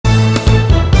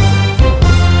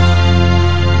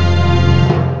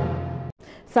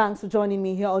Thanks for joining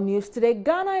me here on News Today.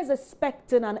 Ghana is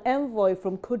expecting an envoy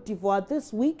from Cote d'Ivoire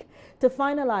this week to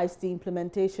finalize the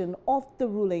implementation of the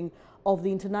ruling of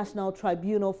the International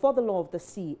Tribunal for the Law of the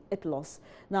Sea, ITLOS.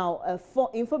 Now,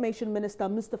 Information Minister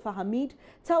Mustafa Hamid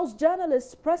tells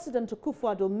journalists President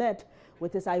Akufo-Addo met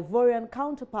with his Ivorian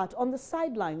counterpart on the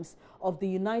sidelines of the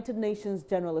United Nations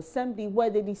General Assembly, where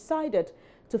they decided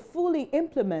to fully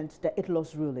implement the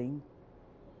ITLOS ruling.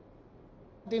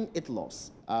 In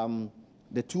ITLOS,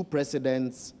 the two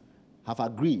presidents have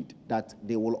agreed that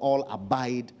they will all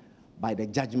abide by the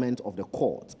judgment of the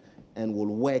court and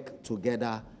will work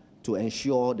together to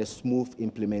ensure the smooth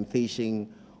implementation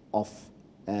of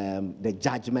the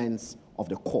judgments of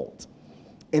the court.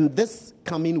 In this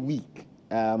coming week,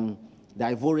 the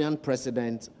Ivorian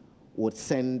president would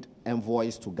send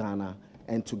envoys to Ghana,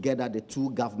 and together the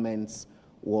two governments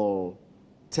will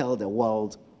tell the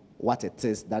world what it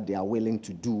is that they are willing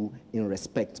to do in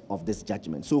respect of this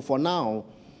judgment. So for now,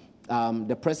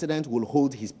 the president will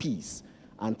hold his peace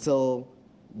until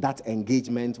that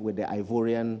engagement with the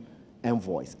Ivorian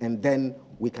envoys, and then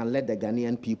we can let the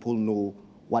Ghanaian people know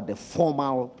what the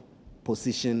formal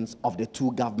positions of the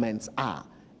two governments are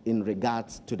in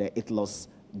regards to the ITLOS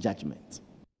judgment.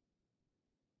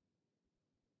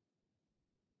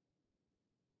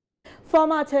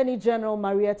 Former Attorney General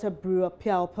Marietta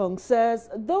Brewer-Piaupong says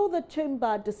though the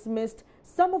chamber dismissed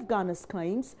some of Ghana's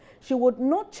claims, she would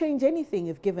not change anything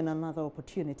if given another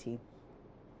opportunity.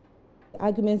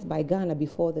 Arguments by Ghana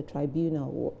before the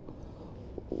tribunal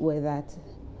were that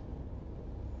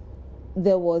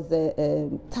there was a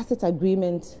tacit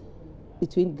agreement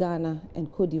between Ghana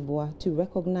and Cote d'Ivoire to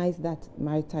recognize that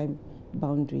maritime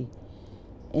boundary.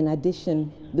 In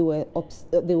addition,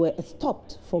 they were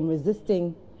stopped from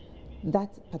resisting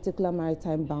that particular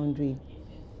maritime boundary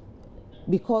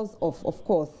because of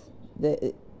course,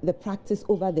 the practice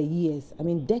over the years. I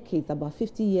mean, decades, about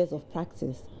 50 years of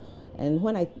practice. And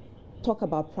when I talk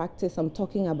about practice, I'm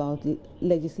talking about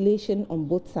legislation on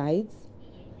both sides,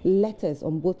 letters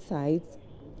on both sides,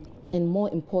 and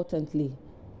more importantly,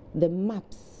 the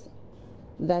maps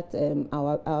that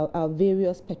our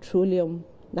various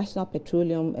national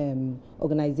petroleum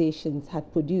organizations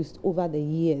had produced over the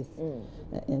years.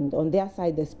 And on their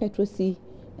side, there's Petrosea,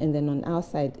 and then on our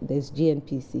side, there's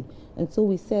GNPC. And so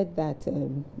we said that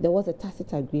there was a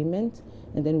tacit agreement,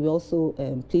 and then we also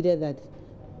pleaded that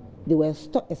they were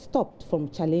stopped from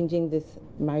challenging this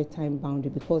maritime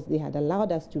boundary because they had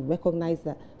allowed us to recognize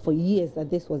that for years that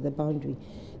this was the boundary.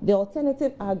 The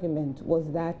alternative argument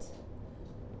was that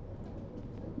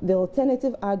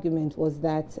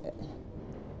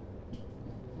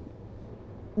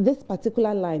this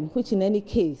particular line, which in any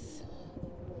case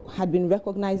had been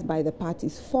recognized by the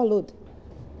parties, followed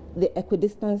the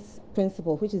equidistance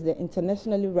principle, which is the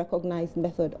internationally recognized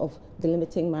method of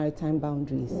delimiting maritime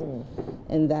boundaries.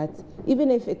 And that even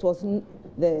if it was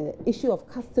the issue of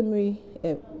customary,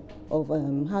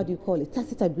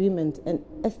 tacit agreement and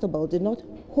estoppel did not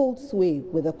hold sway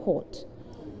with the court,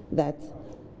 that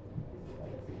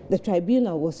the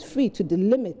tribunal was free to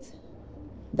delimit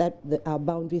our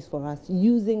boundaries for us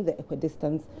using the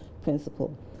equidistance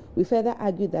principle. We further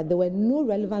argued that there were no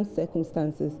relevant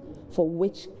circumstances for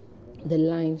which the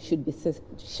line should be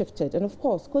shifted. And of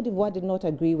course, Cote d'Ivoire did not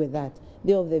agree with that.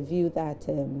 They were of the view that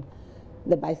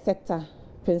the bisector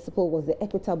principle was the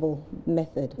equitable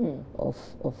method of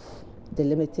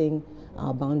delimiting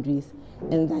our boundaries,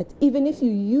 and that even if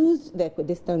you used the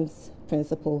equidistance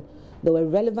principle, there were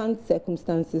relevant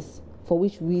circumstances for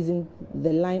which reason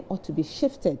the line ought to be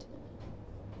shifted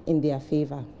in their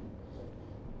favor.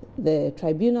 The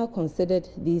tribunal considered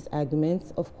these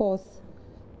arguments. Of course,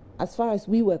 as far as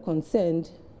we were concerned,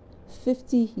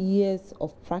 50 years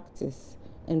of practice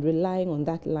and relying on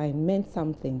that line meant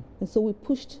something. And so we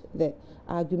pushed the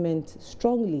argument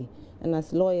strongly. And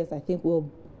as lawyers, I think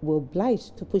we're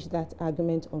obliged to push that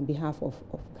argument on behalf of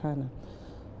Ghana.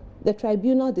 The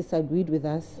tribunal disagreed with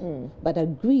us, but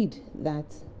agreed that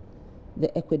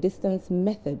the equidistance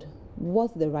method was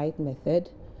the right method,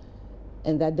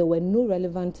 and that there were no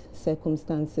relevant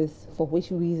circumstances for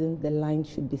which reason the line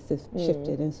should be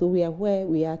shifted. And so we are where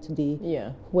we are today.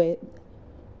 Yeah.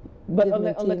 But on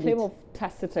the claim of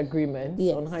tacit agreements,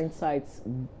 yes, on hindsight,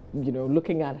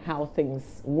 looking at how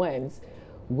things went,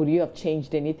 would you have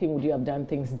changed anything? Would you have done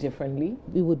things differently?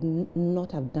 We would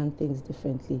not have done things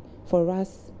differently. For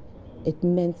us, it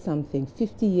meant something.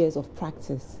 50 years of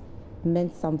practice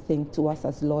meant something to us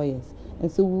as lawyers.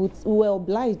 And so we were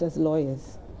obliged as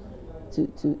lawyers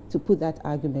to put that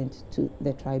argument to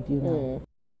the tribunal.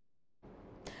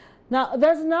 Now,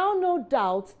 there's now no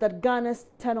doubt that Ghana's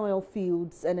 10 oil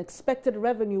fields and expected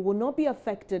revenue will not be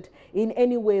affected in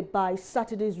any way by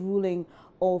Saturday's ruling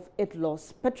of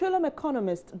ITLOS. Petroleum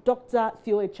economist Dr.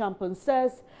 Theo Echampong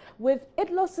says with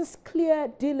ITLOS's clear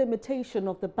delimitation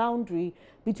of the boundary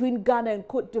between Ghana and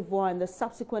Cote d'Ivoire and the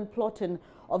subsequent plotting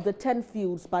of the 10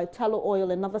 fields by Tullow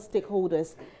Oil and other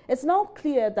stakeholders, it's now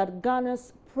clear that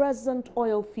Ghana's present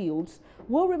oil fields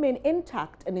will remain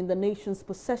intact and in the nation's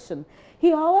possession.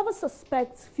 He, however,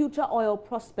 suspects future oil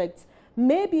prospects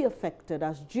may be affected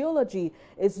as geology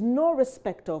is no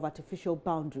respecter of artificial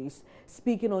boundaries.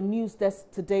 Speaking on News Desk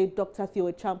today, Dr.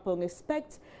 Theo Echampong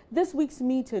expects this week's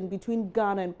meeting between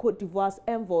Ghana and Cote d'Ivoire's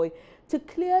envoy to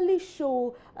clearly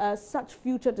show how such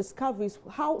future discoveries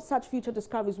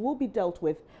will be dealt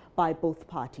with by both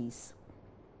parties.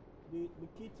 The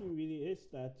key thing really is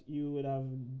that you would have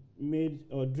made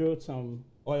or drilled some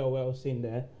oil wells in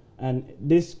there, and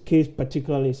this case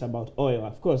particularly is about oil.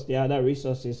 Of course, there are other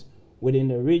resources within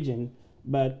the region,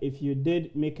 but if you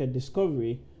did make a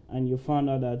discovery and you found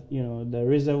out that the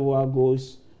reservoir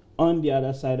goes on the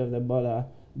other side of the border,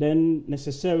 then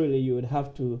necessarily you would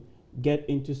have to get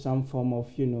into some form of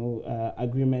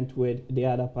agreement with the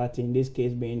other party, in this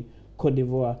case being Cote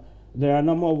d'Ivoire. There are a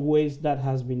number of ways that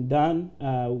has been done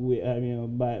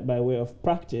by way of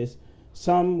practice.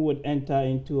 Some would enter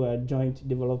into a joint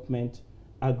development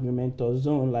agreement or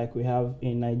zone like we have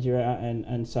in Nigeria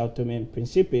and Sao Tome and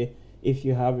Principe if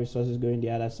you have resources going the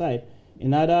other side.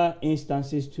 In other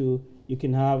instances too, you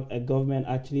can have a government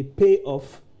actually pay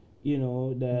off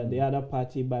the other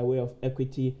party by way of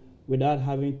equity without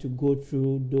having to go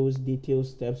through those detailed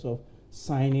steps of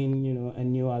signing a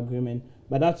new agreement.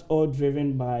 But that's all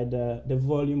driven by the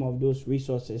volume of those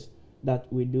resources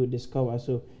that we do discover.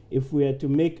 So if we are to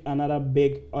make another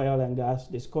big oil and gas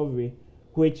discovery,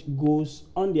 which goes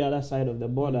on the other side of the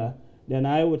border, then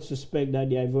I would suspect that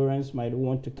the Ivorians might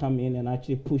want to come in and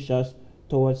actually push us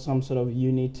towards some sort of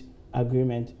unit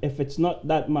agreement. If it's not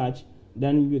that much,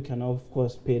 then you can, of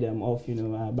course, pay them off,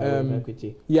 by way of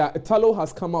equity. Yeah, Tullow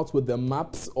has come out with the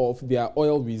maps of their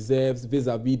oil reserves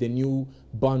vis-a-vis the new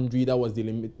boundary that was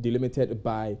delimited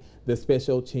by the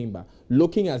special chamber.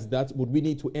 Looking at that, would we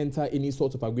need to enter any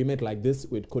sort of agreement like this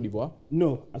with Cote d'Ivoire?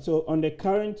 No. So on the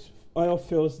current oil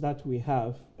fields that we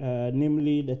have,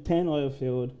 namely the 10 oil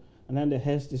field and then the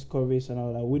Hess discoveries and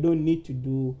all that, we don't need to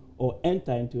do or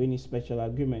enter into any special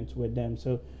agreement with them.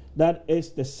 So that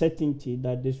is the certainty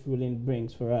that this ruling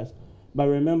brings for us. But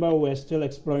remember, we're still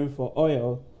exploring for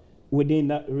oil within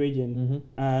that region.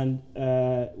 And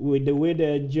with the way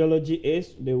the geology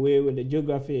is, the way the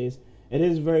geography is, it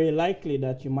is very likely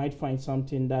that you might find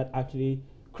something that actually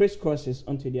crisscrosses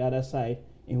onto the other side,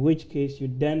 in which case you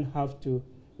then have to,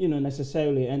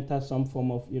 necessarily enter some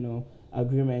form of,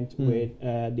 agreement with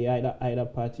the either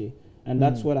party. And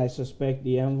that's what I suspect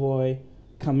the envoy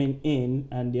coming in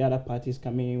and the other parties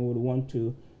coming in would want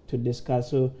to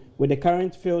discuss. So with the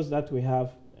current fields that we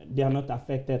have, they are not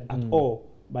affected at all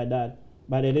by that.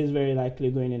 But it is very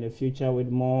likely going in the future with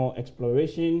more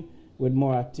exploration, with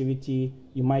more activity,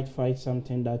 you might find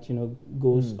something that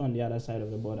goes on the other side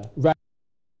of the border. Right.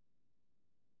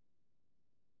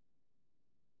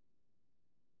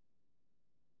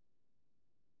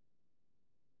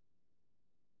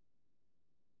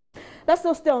 Let's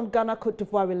still stay on Ghana-Cote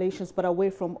d'Ivoire relations, but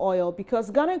away from oil, because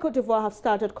Ghana and Cote d'Ivoire have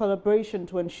started collaboration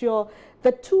to ensure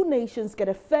the two nations get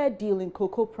a fair deal in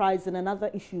cocoa pricing and other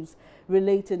issues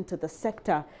relating to the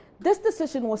sector. This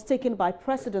decision was taken by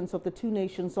presidents of the two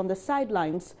nations on the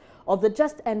sidelines of the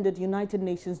just-ended United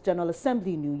Nations General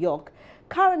Assembly in New York.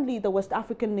 Currently, the West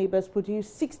African neighbors produce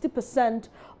 60%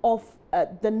 of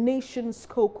the nation's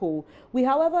cocoa. We,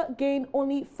 however, gain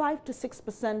only 5 to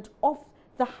 6% of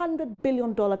the $100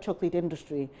 billion chocolate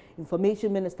industry.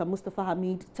 Information Minister Mustafa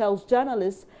Hamid tells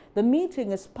journalists the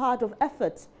meeting is part of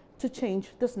efforts to change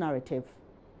this narrative.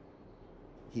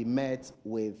 He met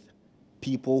with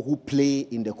people who play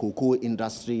in the cocoa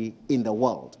industry in the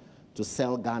world to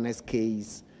sell Ghana's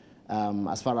case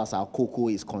as far as our cocoa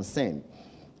is concerned.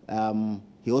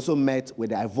 He also met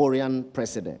with the Ivorian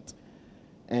president.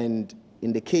 And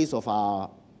in the case of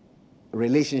our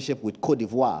relationship with Cote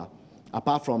d'Ivoire,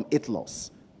 apart from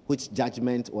ITLOS, which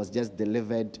judgment was just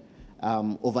delivered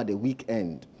over the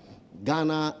weekend,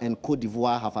 Ghana and Cote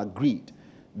d'Ivoire have agreed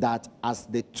that as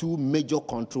the two major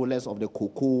controllers of the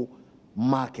cocoa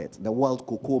market, the world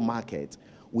cocoa market,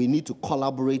 we need to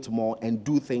collaborate more and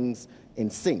do things in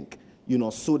sync,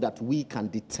 so that we can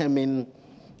determine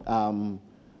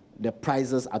the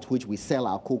prices at which we sell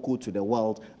our cocoa to the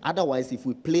world. Otherwise, if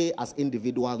we play as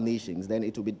individual nations, then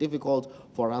it will be difficult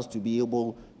for us to be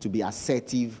able to be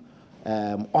assertive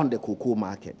on the cocoa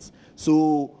markets.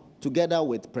 So together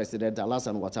with President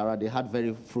Alassane Ouattara, they had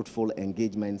very fruitful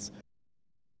engagements.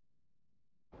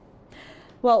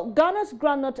 Well, Ghana's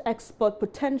groundnut export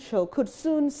potential could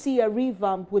soon see a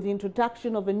revamp with the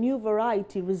introduction of a new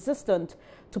variety resistant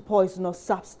to poisonous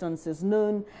substances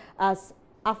known as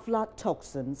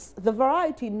aflatoxins. The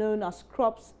variety known as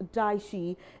Crops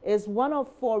Daishi is one of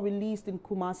 4 released in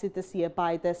Kumasi this year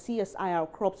by the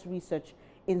CSIR Crops Research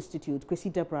Institute.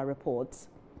 Cote reports.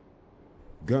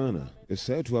 Ghana is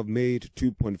said to have made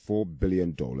 $2.4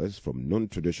 billion from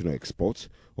non-traditional exports,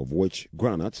 of which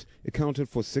groundnuts accounted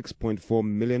for $6.4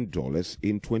 million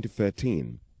in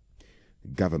 2013.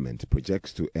 Government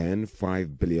projects to earn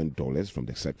 $5 billion from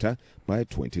the sector by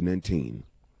 2019.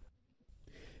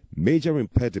 Major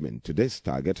impediment to this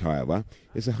target, however,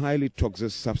 is a highly toxic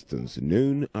substance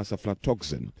known as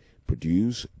aflatoxin,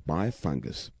 produced by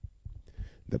fungus.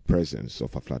 The presence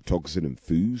of aflatoxin in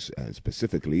foods, and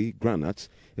specifically groundnuts,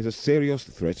 is a serious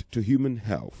threat to human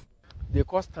health. They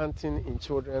cause stunting in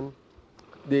children.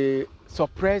 They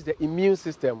suppress the immune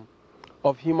system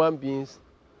of human beings,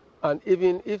 and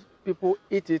even if people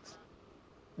eat it,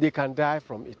 they can die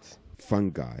from it.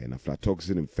 Fungi and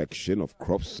aflatoxin infection of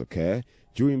crops occur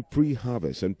during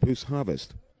pre-harvest and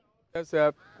post-harvest. There's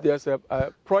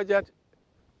a project,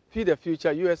 Feed the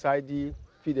Future, USAID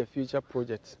Feed the Future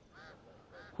project,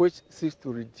 which seeks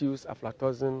to reduce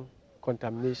aflatoxin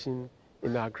contamination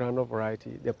in our groundnut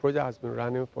variety. The project has been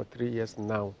running for 3 years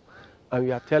now, and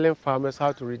we are telling farmers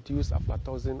how to reduce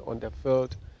aflatoxin on the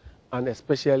field, and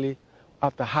especially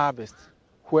after harvest,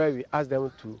 where we ask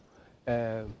them to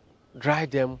dry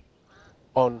them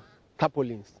on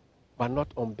tarpaulins, but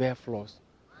not on bare floors.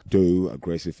 Though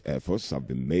aggressive efforts have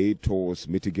been made towards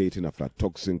mitigating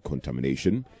aflatoxin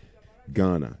contamination,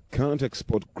 Ghana can't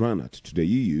export groundnut to the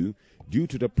EU due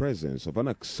to the presence of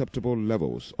unacceptable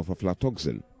levels of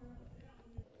aflatoxin.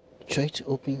 Try to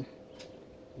open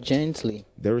gently.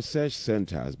 The research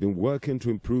center has been working to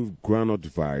improve groundnut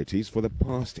varieties for the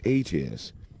past 8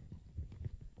 years.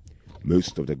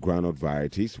 Most of the groundnut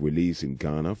varieties released in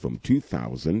Ghana from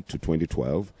 2000 to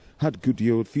 2012 had good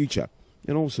yield feature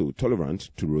and also tolerant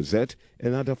to rosette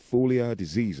and other foliar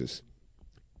diseases.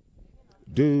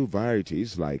 Though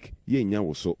varieties like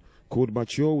Yenyawoso could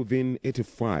mature within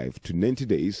 85 to 90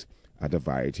 days, other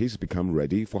varieties become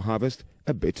ready for harvest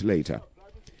a bit later.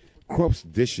 Crops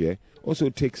this year also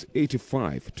takes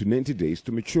 85 to 90 days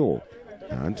to mature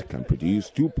and can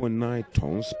produce 2.9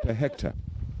 tons per hectare.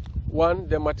 One,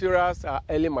 the materials are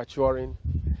early maturing,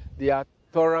 they are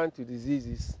tolerant to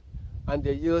diseases, and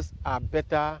the yields are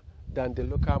better than the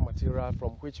local material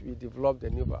from which we develop the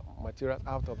new materials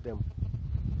out of them.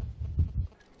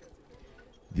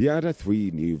 The other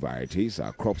 3 new varieties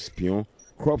are Crops Pion,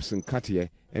 Crops Nkatier,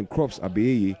 and Crops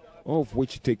Abeye, all of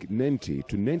which take 90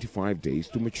 to 95 days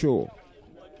to mature.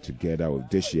 Together with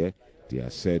this year, they are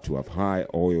said to have high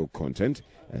oil content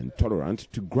and tolerant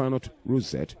to groundnut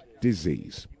rosette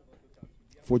disease.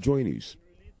 For Joy News,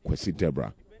 Kwesi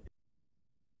Deborah.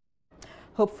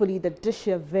 Hopefully the this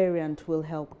year variant will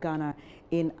help Ghana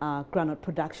in our groundnut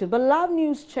production. But lab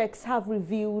news checks have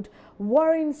revealed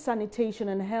worrying sanitation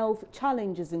and health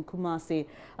challenges in Kumasi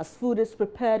as food is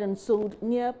prepared and sold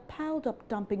near piled-up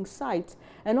dumping sites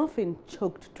and often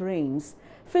choked drains.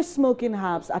 Fish smoking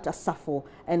hubs at Asafo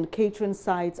and catering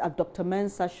sites at Dr.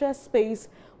 Mensa share space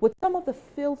with some of the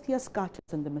filthiest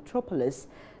gutters in the metropolis.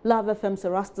 Love FM's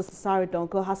Erastus Sasari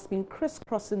Donko has been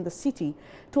crisscrossing the city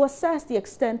to assess the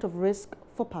extent of risk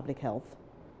for public health.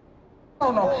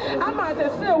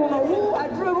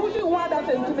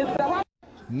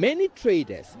 Many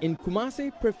traders in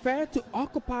Kumasi prefer to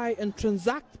occupy and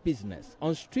transact business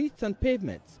on streets and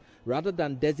pavements rather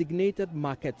than designated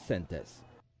market centers.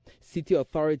 City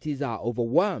authorities are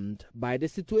overwhelmed by the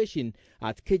situation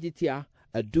at Kejitia,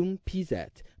 Adum PZ,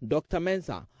 Dr.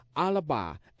 Mensa,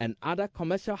 Alaba, and other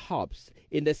commercial hubs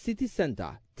in the city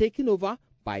center taken over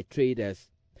by traders.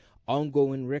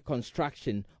 Ongoing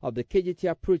reconstruction of the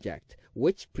Kejitia project,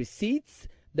 which precedes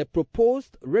the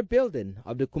proposed rebuilding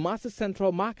of the Kumasi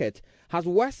Central Market, has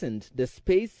worsened the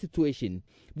space situation.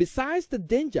 Besides the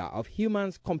danger of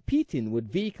humans competing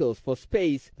with vehicles for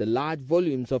space, the large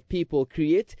volumes of people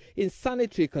create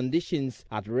insanitary conditions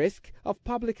at risk of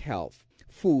public health.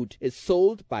 Food is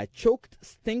sold by choked,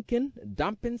 stinking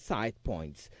dumping site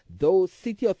points, though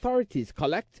city authorities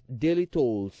collect daily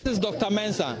tolls. This is Dr.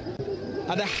 Mensa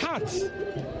at the heart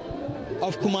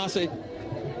of Kumasi.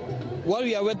 What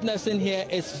we are witnessing here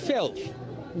is filth,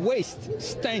 waste,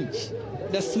 stench.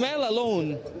 The smell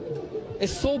alone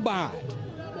is so bad.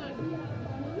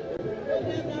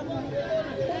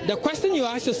 The question you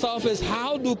ask yourself is,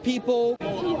 how do people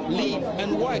live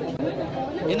and work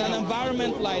in an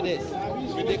environment like this.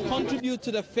 They contribute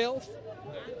to the filth,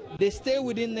 they stay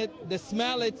within it, they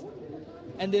smell it,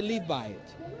 and they live by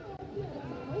it.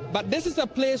 But this is a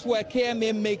place where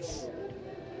KMA makes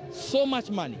so much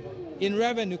money in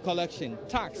revenue collection,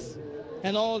 tax,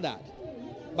 and all that.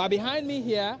 But behind me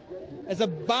here is a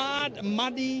bad,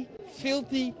 muddy,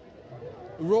 filthy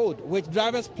road which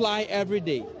drivers ply every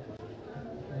day.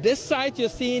 This site you're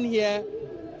seeing here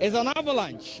is an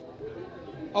avalanche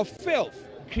of filth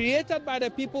created by the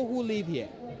people who live here.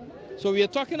 So we are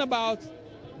talking about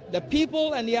the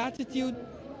people and the attitude,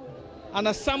 an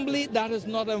assembly that is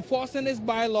not enforcing its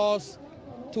bylaws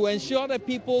to ensure that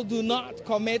people do not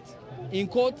commit, in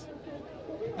quote,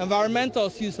 environmental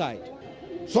suicide.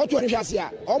 This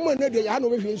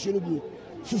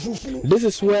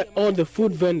is where all the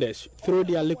food vendors throw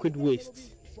their liquid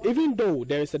waste. Even though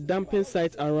there is a dumping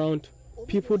site around,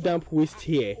 people dump waste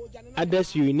here,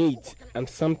 others urinate and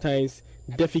sometimes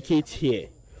defecate here.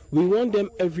 We warn them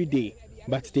every day,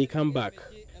 but they come back.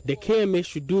 The KMA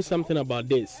should do something about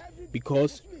this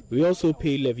because we also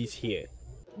pay levies here.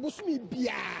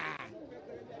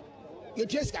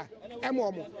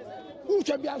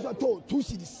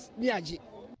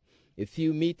 A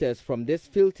few meters from this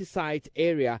filthy site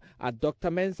area at Dr.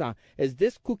 Mensah is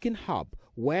this cooking hub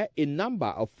where a number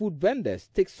of food vendors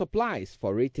take supplies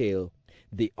for retail.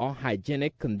 The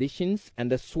unhygienic conditions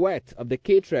and the sweat of the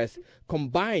caterers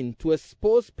combine to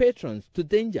expose patrons to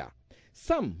danger.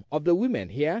 Some of the women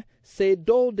here say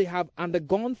though they have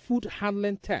undergone food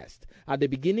handling tests at the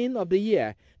beginning of the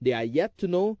year, they are yet to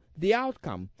know the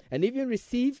outcome and even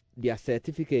receive their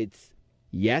certificates.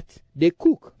 Yet they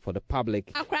cook for the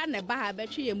public.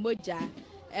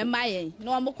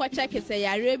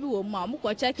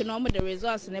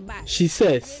 She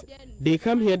says they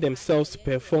come here themselves to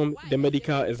perform the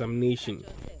medical examination.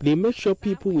 They make sure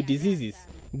people with diseases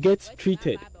get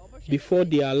treated before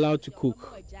they are allowed to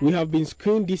cook. We have been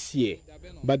screened this year,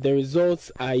 but the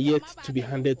results are yet to be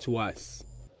handed to us.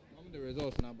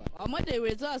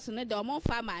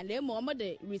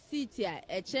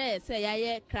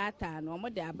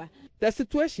 The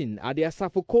situation at the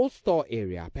Asafo cold store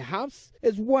area perhaps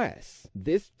is worse.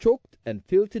 This choked and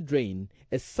filthy drain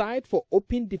is site for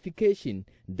open defecation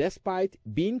despite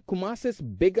being Kumase's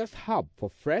biggest hub for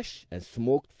fresh and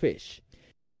smoked fish.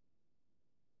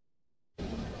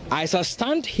 As I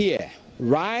stand here,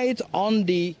 right on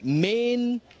the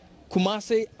main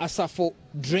Kumase Asafo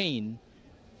drain,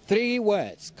 three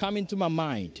words come into my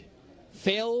mind: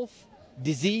 filth,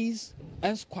 disease,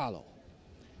 and squalor.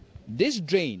 This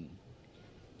drain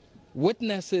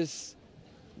witnesses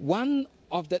one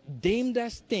of the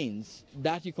damnedest things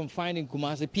that you can find in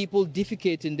Kumasi. People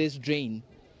defecate in this drain.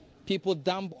 People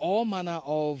dump all manner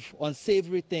of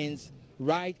unsavory things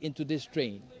right into this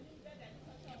drain.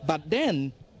 But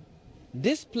then,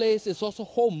 this place is also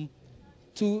home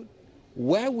to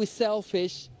where we sell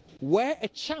fish, where a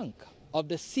chunk of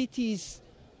the city's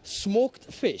smoked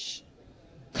fish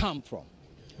come from.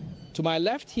 To my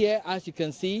left here, as you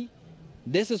can see,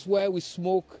 this is where we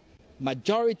smoke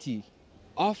majority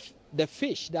of the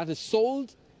fish that is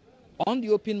sold on the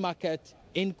open market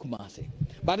in Kumasi.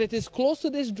 But it is close to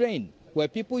this drain where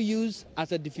people use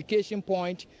as a defecation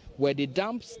point, where they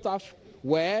dump stuff,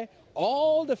 where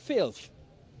all the filth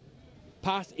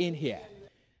pass in here.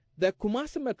 The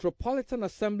Kumasi Metropolitan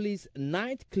Assembly's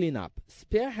night cleanup,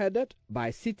 spearheaded by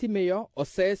City Mayor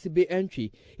Osei Sibe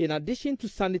Entry, in addition to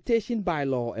sanitation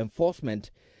bylaw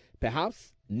enforcement,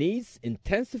 perhaps needs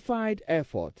intensified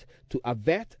effort to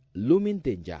avert looming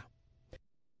danger.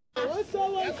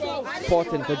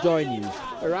 Reporting for Joy News,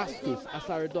 Erastus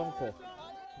Asaredonko.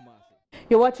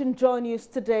 You're watching Joy News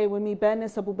today with me,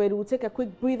 Bernice Abubedu. We'll take a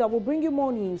quick breather. We'll bring you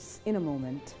more news in a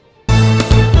moment.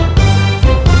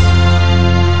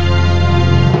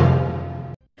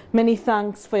 Many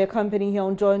thanks for your company here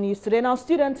on Joy News today. Now,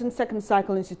 students in second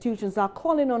cycle institutions are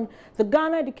calling on the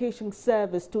Ghana Education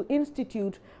Service to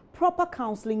institute proper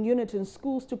counseling unit in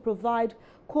schools to provide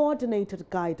coordinated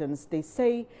guidance. They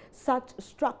say such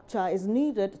structure is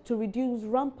needed to reduce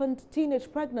rampant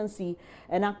teenage pregnancy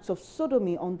and acts of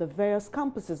sodomy on the various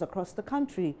campuses across the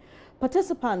country.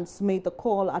 Participants made the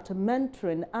call at a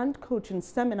mentoring and coaching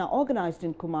seminar organized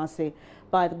in Kumasi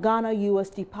by the Ghana U.S.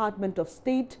 Department of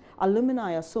State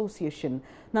Alumni Association.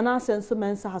 Nana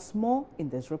Senso-Mensah has more in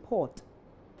this report.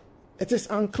 It is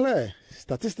unclear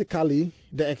statistically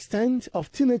the extent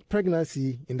of teenage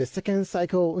pregnancy in the second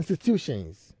cycle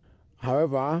institutions.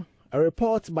 However, a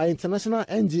report by international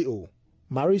NGO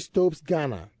Marie Stopes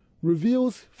Ghana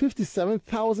reveals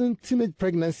 57,000 teenage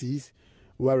pregnancies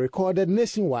were recorded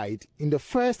nationwide in the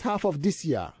first half of this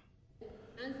year.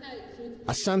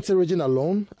 Ashanti region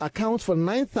alone accounts for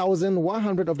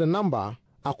 9,100 of the number,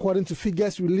 according to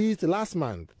figures released last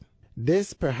month.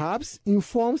 This perhaps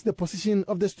informs the position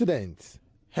of the students.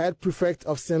 Head Prefect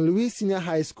of St. Louis Senior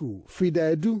High School,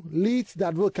 Frida Edu, leads the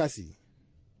advocacy.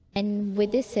 And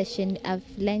with this session, I've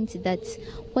learned that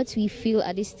what we feel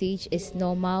at this stage is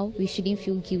normal. We shouldn't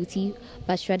feel guilty,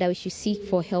 but rather we should seek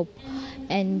for help.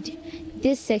 And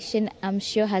this section, I'm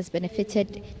sure, has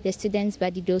benefited the students,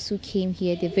 but those who came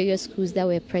here, the various schools that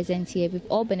were present here. We've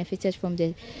all benefited from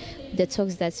the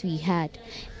talks that we had.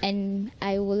 And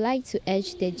I would like to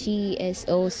urge the GES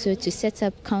also to set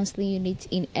up counseling units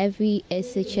in every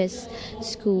SHS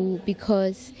school,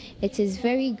 because it is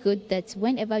very good that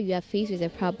whenever you are faced with a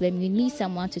problem, you need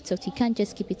someone to talk to. You can't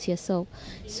just keep it to yourself.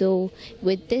 So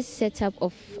with this setup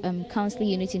of counseling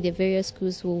units in the various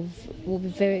schools will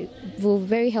be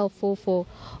very helpful for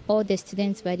all the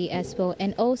students body as well.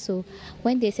 And also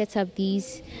when they set up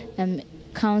these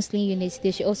counseling units,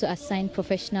 they should also assign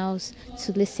professionals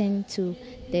to listen to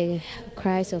the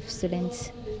cries of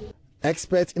students.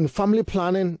 Expert in family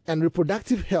planning and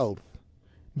reproductive health,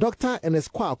 Dr. Enes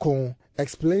Kwakon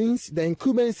explains the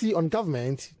incumbency on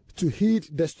government to heed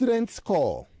the students'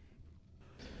 call.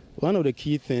 One of the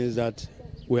key things that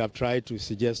we have tried to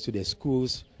suggest to the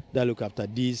schools that look after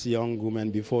these young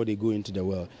women before they go into the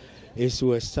world is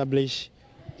to establish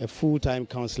a full-time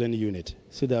counseling unit,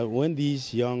 so that when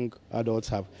these young adults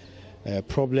have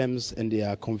problems and they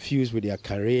are confused with their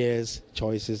careers,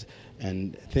 choices,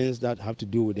 and things that have to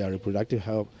do with their reproductive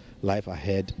health life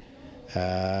ahead,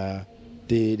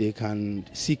 they can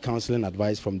seek counseling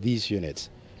advice from these units,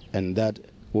 and that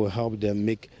will help them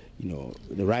make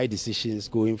the right decisions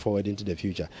going forward into the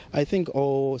future. I think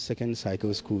all second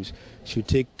cycle schools should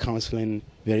take counseling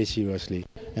very seriously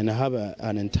and have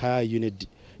an entire unit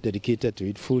dedicated to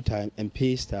it full-time and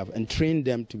pay staff and train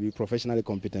them to be professionally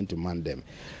competent to man them.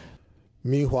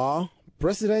 Meanwhile,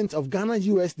 President of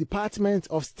Ghana-US Department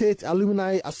of State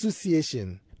Alumni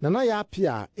Association, Nana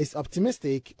Yapia, is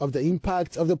optimistic of the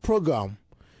impact of the program.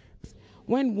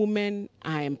 When women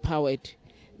are empowered,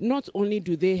 not only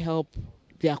do they help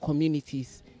their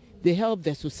communities, they help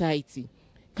the society.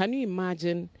 Can you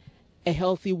imagine a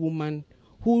healthy woman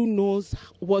who knows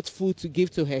what food to give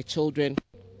to her children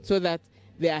so that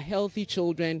they are healthy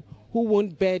children who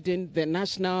won't burden the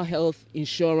National Health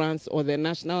Insurance or the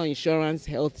National Insurance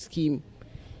Health Scheme?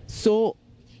 So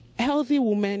healthy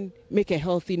women make a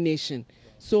healthy nation.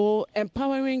 So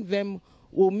empowering them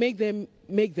will make them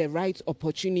make the right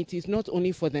opportunities, not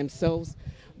only for themselves,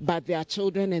 but their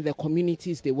children and the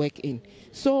communities they work in.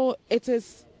 So it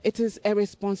is a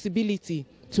responsibility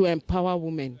to empower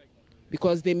women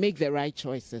because they make the right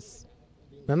choices.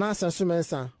 Nana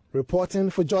Sansumensa reporting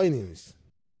for Joy News.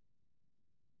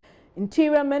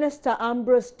 Interior Minister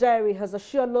Ambrose Derry has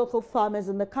assured local farmers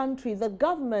in the country the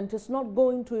government is not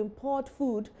going to import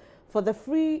food for the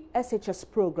free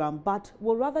SHS program, but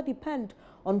will rather depend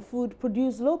on food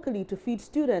produced locally to feed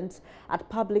students at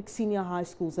public senior high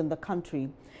schools in the country.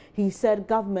 He said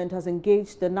government has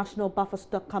engaged the National Buffer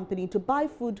Stock Company to buy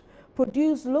food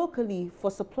produced locally for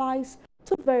supplies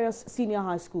to various senior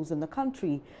high schools in the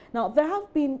country. Now, there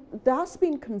has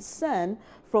been concern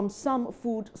from some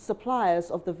food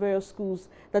suppliers of the various schools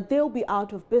that they'll be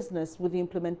out of business with the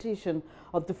implementation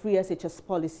of the free SHS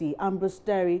policy. Ambrose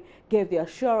Derry gave the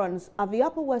assurance at the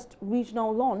Upper West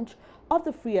regional launch of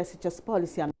the free SHS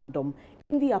policy in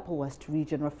the Upper West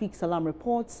region. Rafiq Salam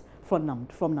reports from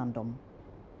Nandom.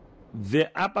 The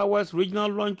Upper West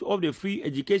regional launch of the free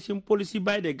education policy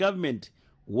by the government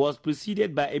was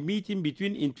preceded by a meeting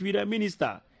between Interior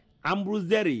Minister Ambrose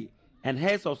Derry and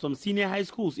heads of some senior high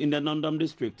schools in the Nandom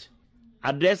district.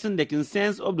 Addressing the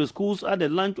concerns of the schools at the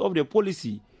launch of the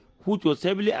policy, which was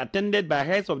heavily attended by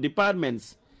heads of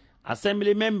departments,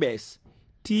 assembly members,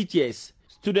 teachers,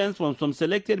 students from some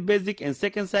selected basic and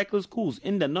second cycle schools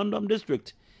in the Nandom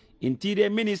district, Interior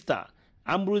Minister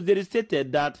Ambrose Derry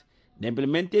stated that the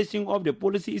implementation of the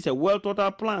policy is a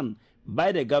well-thought-out plan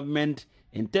by the government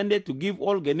intended to give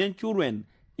all Ghanaian children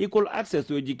equal access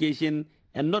to education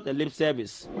and not a lip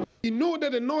service. We know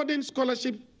that the Northern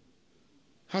scholarship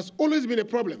has always been a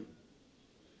problem.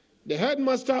 The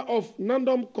headmaster of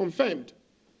Nandom confirmed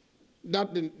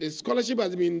that the scholarship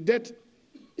has been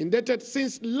indebted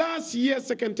since last year's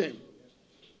second term.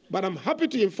 But I'm happy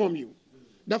to inform you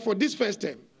that for this first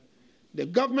term, the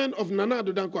government of Nana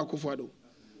Addo Dankwa Akufo-Addo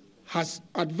has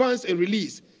advanced and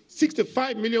released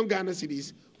 65 million Ghana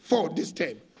cedis for this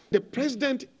term. The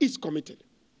president is committed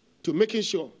to making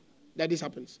sure that this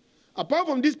happens. Apart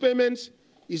from these payments,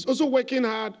 he's also working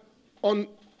hard on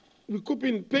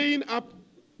paying up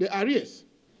the arrears.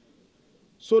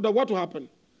 So that what will happen?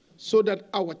 so that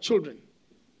our children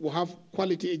will have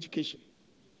quality education.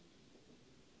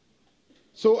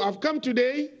 So I've come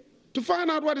today to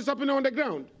find out what is happening on the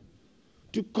ground,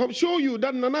 to show you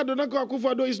that Nana Donako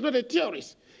Akufo-Addo is not a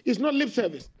terrorist, it's not lip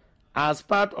service. As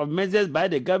part of measures by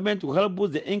the government to help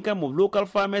boost the income of local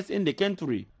farmers in the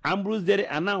country, Ambrose Derry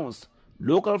announced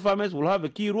local farmers will have a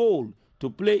key role to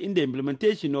play in the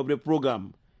implementation of the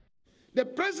program. The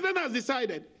president has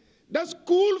decided that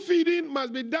school feeding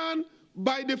must be done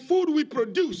by the food we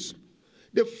produce,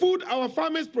 the food our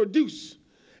farmers produce,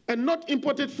 and not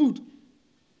imported food,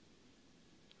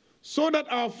 so that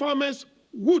our farmers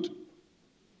would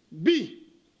be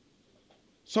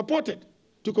supported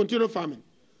to continue farming.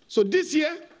 So this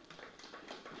year,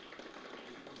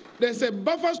 there's a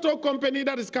buffer stock company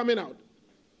that is coming out.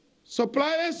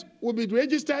 Suppliers will be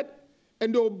registered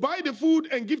and they'll buy the food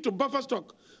and give to buffer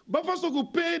stock. Buffer stock will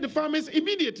pay the farmers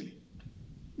immediately,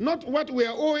 not what we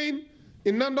are owing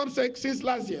in Nandom Sec since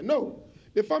last year. No,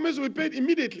 the farmers will be paid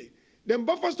immediately. Then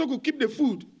buffer stock will keep the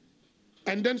food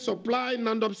and then supply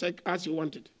Nandom Sec as you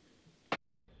wanted.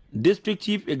 District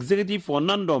Chief Executive for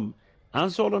Nandom,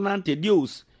 Ansolonan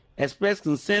Tedios, expressed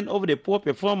concern over the poor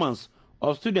performance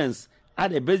of students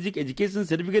at the basic education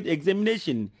certificate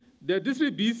examination. The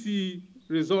district BC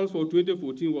results for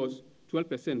 2014 was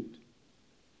 12%.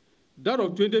 That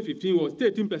of 2015 was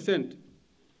 13%.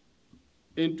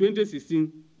 In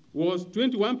 2016 was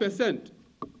 21%.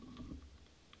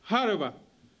 However,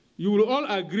 you will all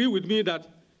agree with me that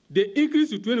the increase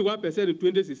to 21% in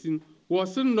 2016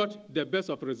 was still not the best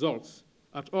of results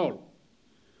at all,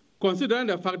 considering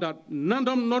the fact that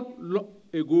Nandom not long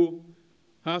ago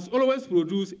has always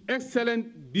produced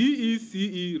excellent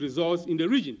BECE results in the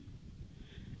region.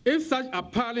 If such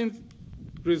appalling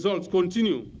results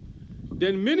continue,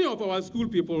 then many of our school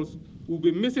pupils will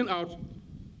be missing out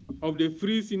of the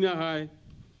free senior high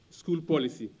school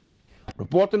policy.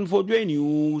 Reporting for Joy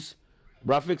News,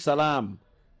 Rafik Salam,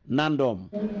 Nandom.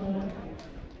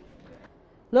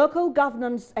 Local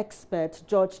governance expert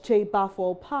George Che Bafo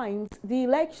opines the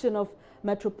election of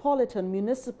Metropolitan,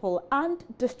 Municipal and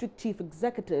District Chief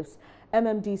Executives,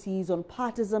 MMDCs, on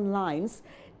partisan lines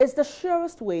is the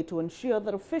surest way to ensure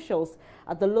that officials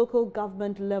at the local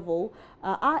government level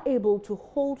are able to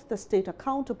hold the state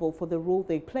accountable for the role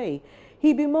they play.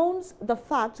 He bemoans the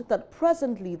fact that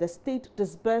presently the state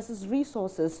disburses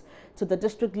resources to the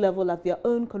district level at their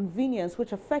own convenience,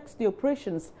 which affects the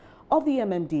operations of the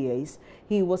MMDAs.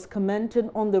 He was commenting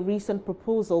on the recent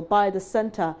proposal by the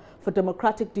Center for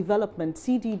Democratic Development,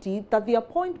 CDD, that the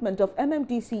appointment of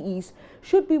MMDCEs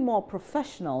should be more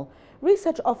professional.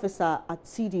 Research officer at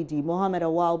CDD, Mohammed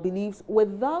Awal, believes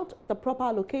without the proper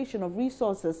allocation of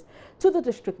resources to the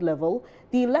district level,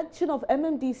 the election of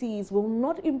MMDCEs will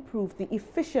not improve the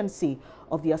efficiency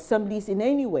of the assemblies in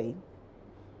any way.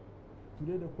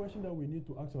 Today, the question that we need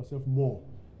to ask ourselves more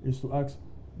is to ask,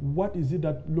 what is it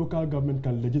that local government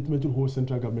can legitimately hold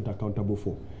central government accountable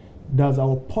for? Does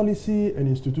our policy and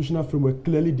institutional framework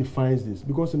clearly defines this?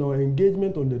 Because in our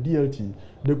engagement on the DLT,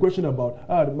 the question about,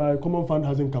 my common fund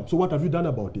hasn't come, so what have you done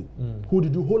about it? Who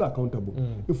did you hold accountable?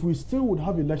 If we still would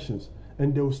have elections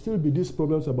and there will still be these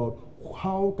problems about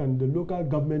how can the local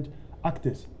government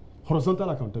actors, horizontal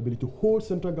accountability, hold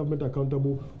central government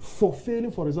accountable for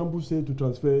failing, for example, say, to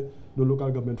transfer the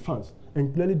local government funds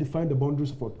and clearly define the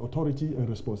boundaries of authority and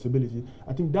responsibility,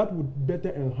 I think that would better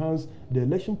enhance the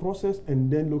election process and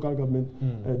then local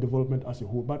government development as a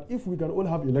whole. But if we can all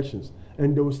have elections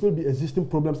and there will still be existing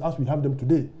problems as we have them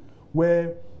today,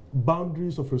 where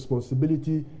boundaries of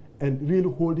responsibility and really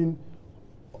holding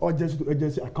agency to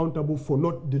agency accountable for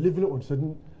not delivering on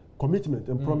certain commitments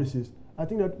and promises, I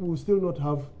think that we will still not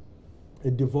have a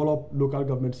developed local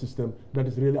government system that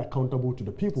is really accountable to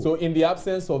the people. So in the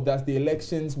absence of that, the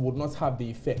elections would not have the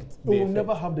effect? It will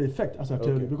never have the effect, as I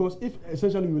tell you, because if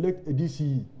essentially you elect a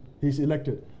DCE, he's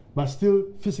elected, but still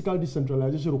physical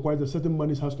decentralization requires that certain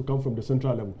monies has to come from the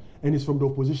central level, and it's from the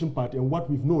opposition party. And what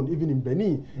we've known, even in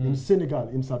Benin, in Senegal,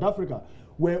 in South Africa,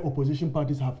 where opposition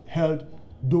parties have held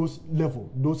those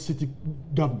city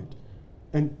government,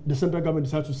 and the central government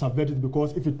decides to subvert it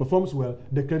because if it performs well,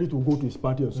 the credit will go to its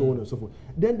party and so on and so forth.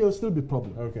 Then there will still be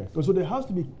problems. And so there has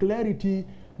to be clarity,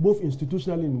 both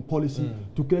institutionally and in policy,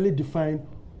 to clearly define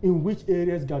in which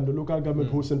areas can the local government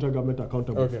hold central government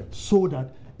accountable, so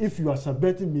that if you are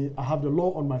subverting me, I have the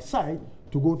law on my side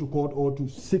to go to court or to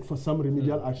seek for some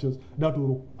remedial actions that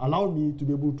will allow me to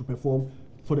be able to perform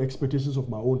for the expectations of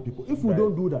my own people. If we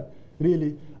don't do that,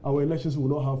 really, our elections will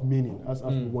not have meaning as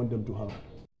we want them to have.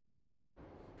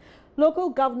 Local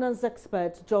governance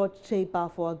expert George Che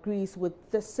Bafo agrees with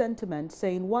this sentiment,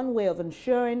 saying one way of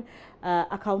ensuring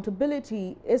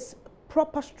accountability is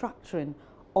proper structuring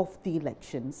of the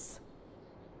elections.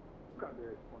 Look at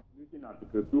the Constitution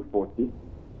Article 240,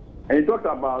 and it talks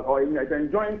about, or it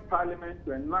enjoins Parliament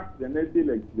to enact the necessary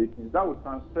legislation that will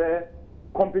transfer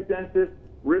competences,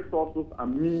 resources,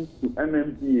 and means to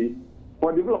MMDA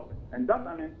for development. And that's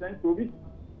an intent provision.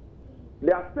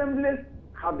 The assemblies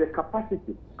have the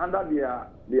capacity under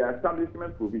their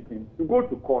establishment provisions to go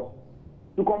to court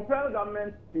to compel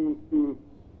government to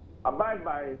abide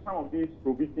by some of these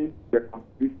provisions of the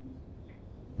Constitution.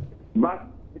 But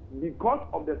because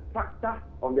of the structure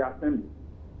of the assembly,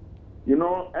 you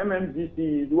know,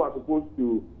 MMGCs who are supposed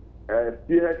to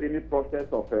spearhead any process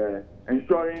of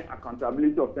ensuring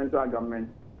accountability of central government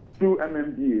through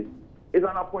MMDA is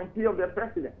an appointee of the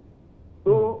president.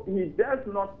 So he does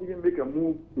not even make a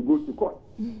move to go to court.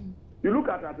 You look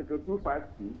at Article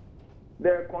 252,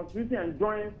 the Constitution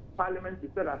enjoins Parliament to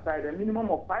set aside a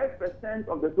minimum of 5%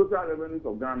 of the total revenues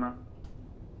of Ghana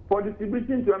for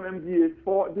distribution to MMDA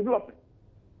for development.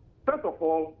 First of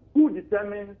all, who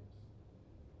determines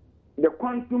the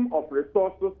quantum of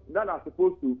resources that are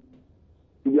supposed to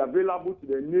be available to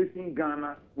the nation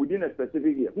Ghana within a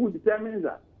specific year? Who determines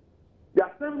that? The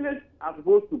assemblies are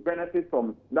supposed to benefit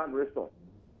from that resource,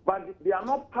 but they are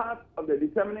not part of the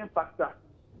determining factor,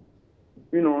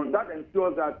 you know, that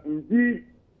ensures that indeed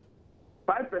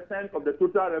 5% of the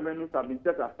total revenues have been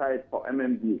set aside for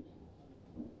MMDA.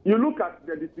 You look at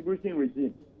the distribution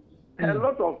regime, a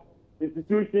lot of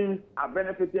institutions are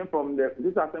benefiting from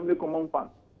this Assembly Common Fund.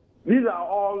 These are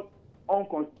all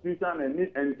unconstitutional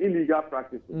and illegal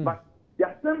practices. But the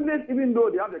assemblies, even though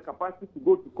they have the capacity to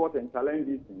go to court and challenge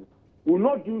these things, will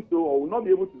not do so or will not be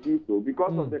able to do so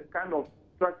because of the kind of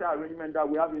structural arrangement that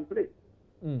we have in place.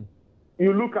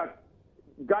 You look at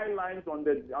guidelines on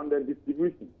the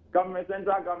distribution.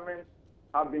 Central governments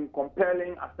have been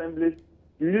compelling assemblies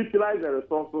to utilize the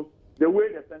resources the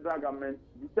way the central government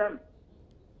determines.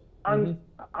 And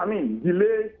I mean,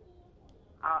 delays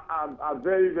are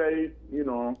very, very, you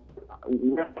know,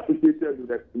 associated with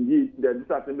the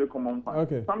Assembly Common Fund.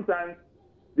 Okay. Sometimes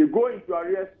they go into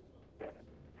arrears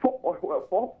for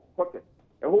quarters,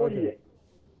 a whole year.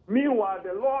 Meanwhile,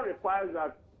 the law requires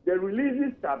that the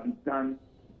releases shall be done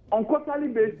on quarterly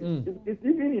basis. It's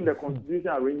even in the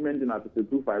constitutional arrangement in Article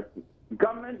 252.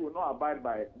 Government will not abide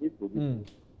by these provisions,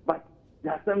 but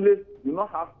the assemblies do not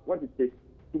have what it takes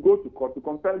to go to court to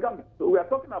compel government. So we are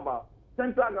talking about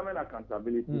central government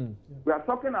accountability. We are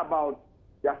talking about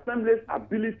the assembly's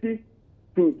ability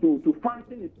to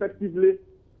function effectively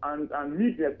and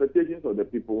meet the expectations of the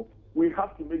people. We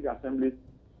have to make the assemblies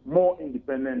more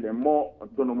independent and more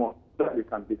autonomous so that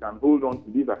they can hold on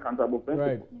to these accountable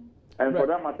principles. And for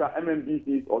that matter,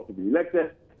 MMBCs ought to be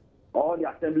elected. All the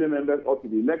assembly members ought to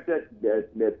be elected.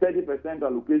 The 30%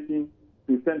 allocation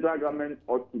to central government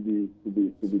ought to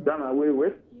be done away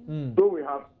with. So we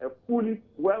have a fully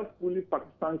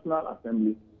functional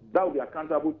assembly that will be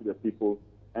accountable to the people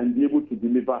and be able to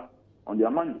deliver on their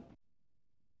mandate.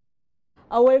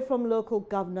 Away from local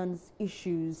governance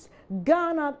issues,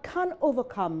 Ghana can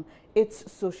overcome its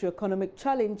socio-economic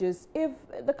challenges if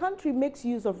the country makes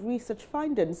use of research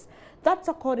findings. That's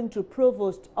according to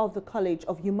Provost of the College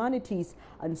of Humanities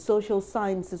and Social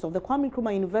Sciences of the Kwame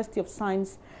Nkrumah University of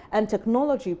Science and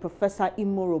Technology, Professor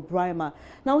Imoro Brima.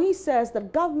 Now, he says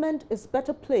that government is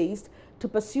better placed to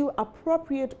pursue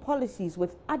appropriate policies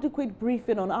with adequate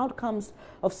briefing on outcomes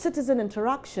of citizen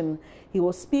interaction. He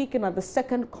was speaking at the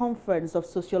second conference of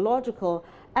Sociological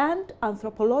and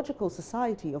Anthropological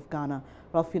Society of Ghana.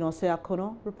 Ralphino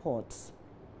Seakono reports.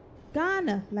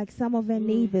 Ghana, like some of her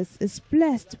neighbors, is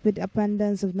blessed with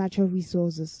abundance of natural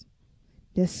resources.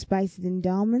 Despite the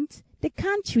endowment, the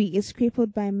country is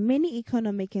crippled by many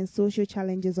economic and social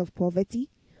challenges of poverty,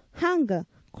 hunger,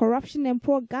 corruption and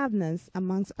poor governance,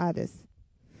 amongst others.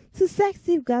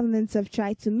 Successive governments have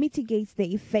tried to mitigate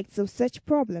the effects of such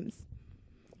problems.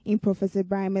 In Professor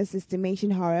Brimer's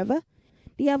estimation, however,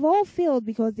 they have all failed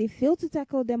because they failed to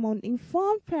tackle them on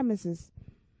informed premises.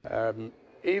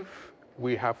 If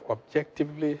we have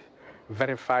objectively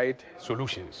verified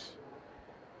solutions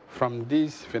from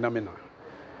these phenomena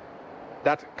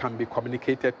that can be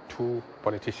communicated to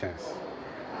politicians,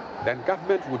 then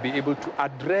government will be able to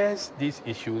address these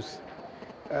issues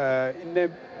in a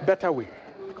better way.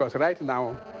 Because right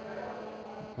now,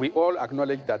 we all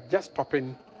acknowledge that just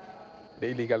stopping the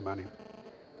illegal money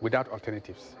without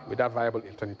alternatives, without viable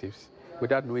alternatives,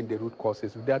 without knowing the root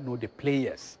causes, without knowing the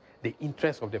players, the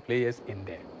interest of the players in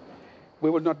there, we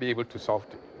will not be able to solve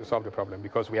the problem,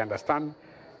 because we understand,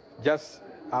 just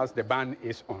as the ban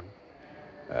is on,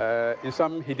 in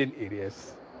some hidden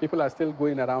areas, people are still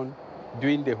going around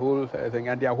doing the whole thing,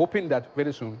 and they are hoping that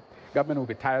very soon government will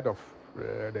be tired of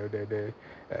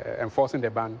enforcing the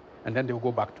ban, and then they'll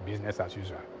go back to business as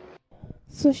usual.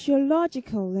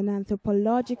 Sociological and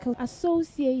Anthropological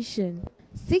Association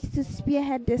seeks to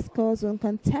spearhead discourse on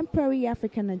contemporary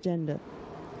African agenda.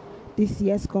 This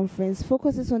year's conference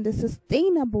focuses on the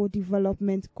Sustainable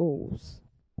Development Goals.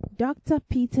 Dr.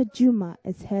 Peter Juma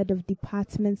is head of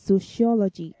Department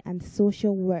Sociology and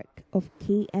Social Work of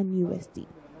KNUST.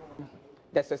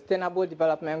 The Sustainable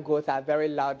Development Goals are very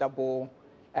laudable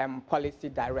policy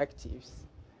directives,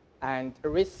 and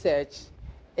research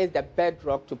is the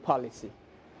bedrock to policy.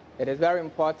 It is very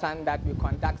important that we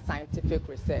conduct scientific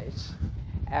research.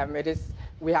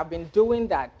 We have been doing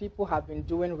that. People have been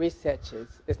doing researches.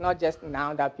 It's not just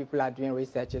now that people are doing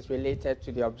researches related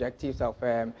to the objectives of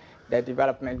the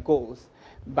development goals,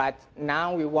 but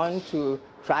now we want to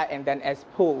try and then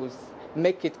expose,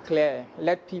 make it clear,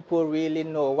 let people really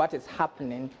know what is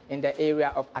happening in the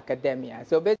area of academia.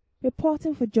 So,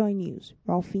 reporting for Joy News,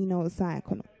 Ralphina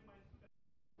Osayakono.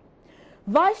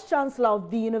 Vice-Chancellor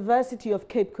of the University of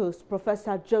Cape Coast,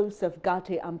 Professor Joseph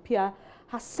Gate Ampia,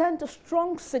 has sent a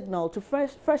strong signal to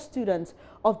fresh students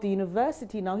of the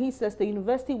university. Now, he says the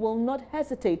university will not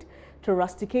hesitate to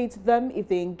rusticate them if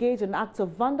they engage in acts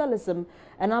of vandalism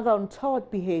and other untoward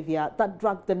behavior that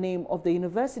drag the name of the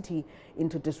university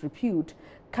into disrepute.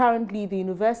 Currently, the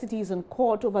university is in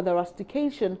court over the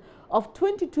rustication of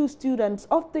 22 students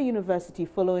of the university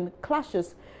following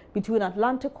clashes between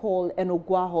Atlantic Hall and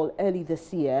Ogwa Hall early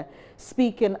this year.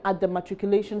 Speaking at the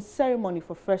matriculation ceremony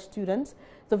for fresh students,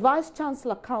 the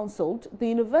Vice-Chancellor counseled the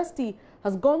university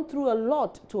has gone through a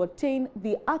lot to attain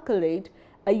the accolade,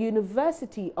 a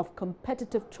university of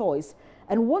competitive choice,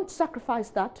 and won't sacrifice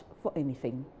that for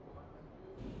anything.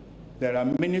 There are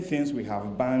many things we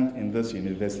have banned in this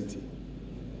university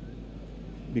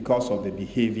because of the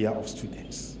behavior of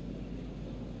students.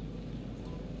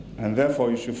 And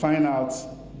therefore, you should find out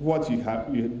what you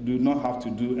do not have to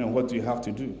do and what you have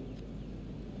to do.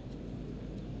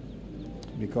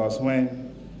 Because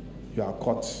when you are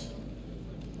caught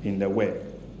in the web,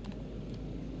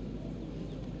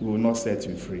 we will not set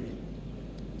you free.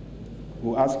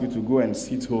 We'll ask you to go and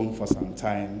sit home for some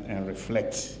time and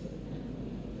reflect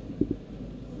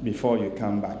before you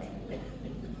come back.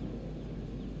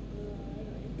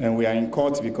 And we are in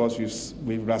court because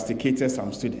we've rusticated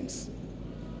some students.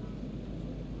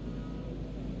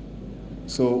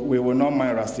 So we will not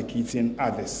mind rusticating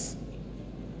others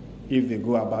if they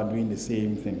go about doing the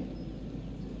same thing.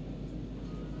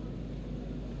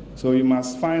 So you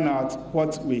must find out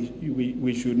what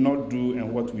we should not do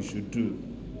and what we should do.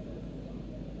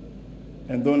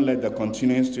 And don't let the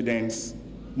continuing students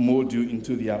mold you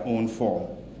into their own form.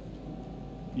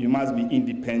 You must be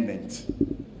independent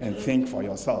and think for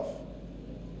yourself.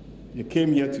 You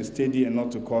came here to study and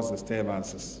not to cause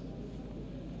disturbances.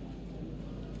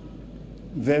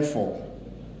 Therefore,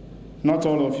 not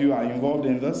all of you are involved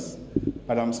in this,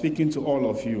 but I'm speaking to all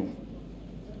of you.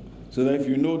 So that if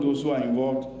you know those who are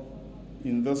involved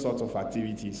in this sort of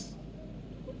activities,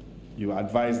 you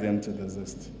advise them to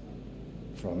desist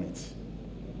from it.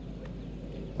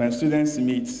 When students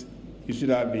meet, it should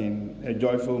have been a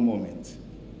joyful moment.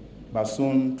 But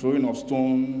soon, throwing of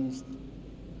stones,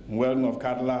 wearing of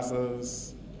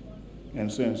cutlasses,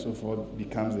 and so forth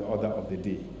becomes the order of the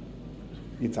day.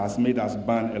 It has made us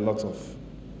ban a lot of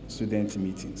student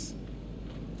meetings.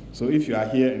 So if you are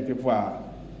here and people are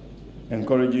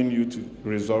encouraging you to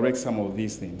resurrect some of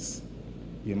these things,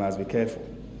 you must be careful.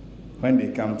 When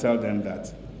they come, tell them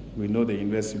that we know the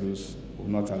university rules will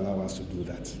not allow us to do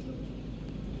that.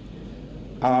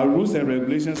 Our rules and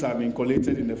regulations have been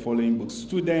collated in the following books: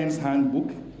 Students'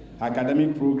 Handbook,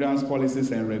 Academic Programs,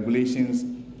 Policies and Regulations,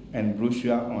 and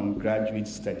Brochure on Graduate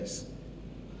Studies.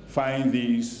 Find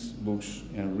these books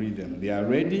and read them. They are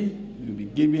ready. You'll be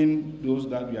given those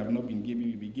that you have not been given.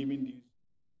 You'll be given these.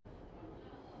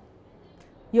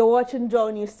 You're watching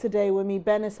Joy News today with me,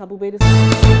 Benis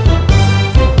Abubede.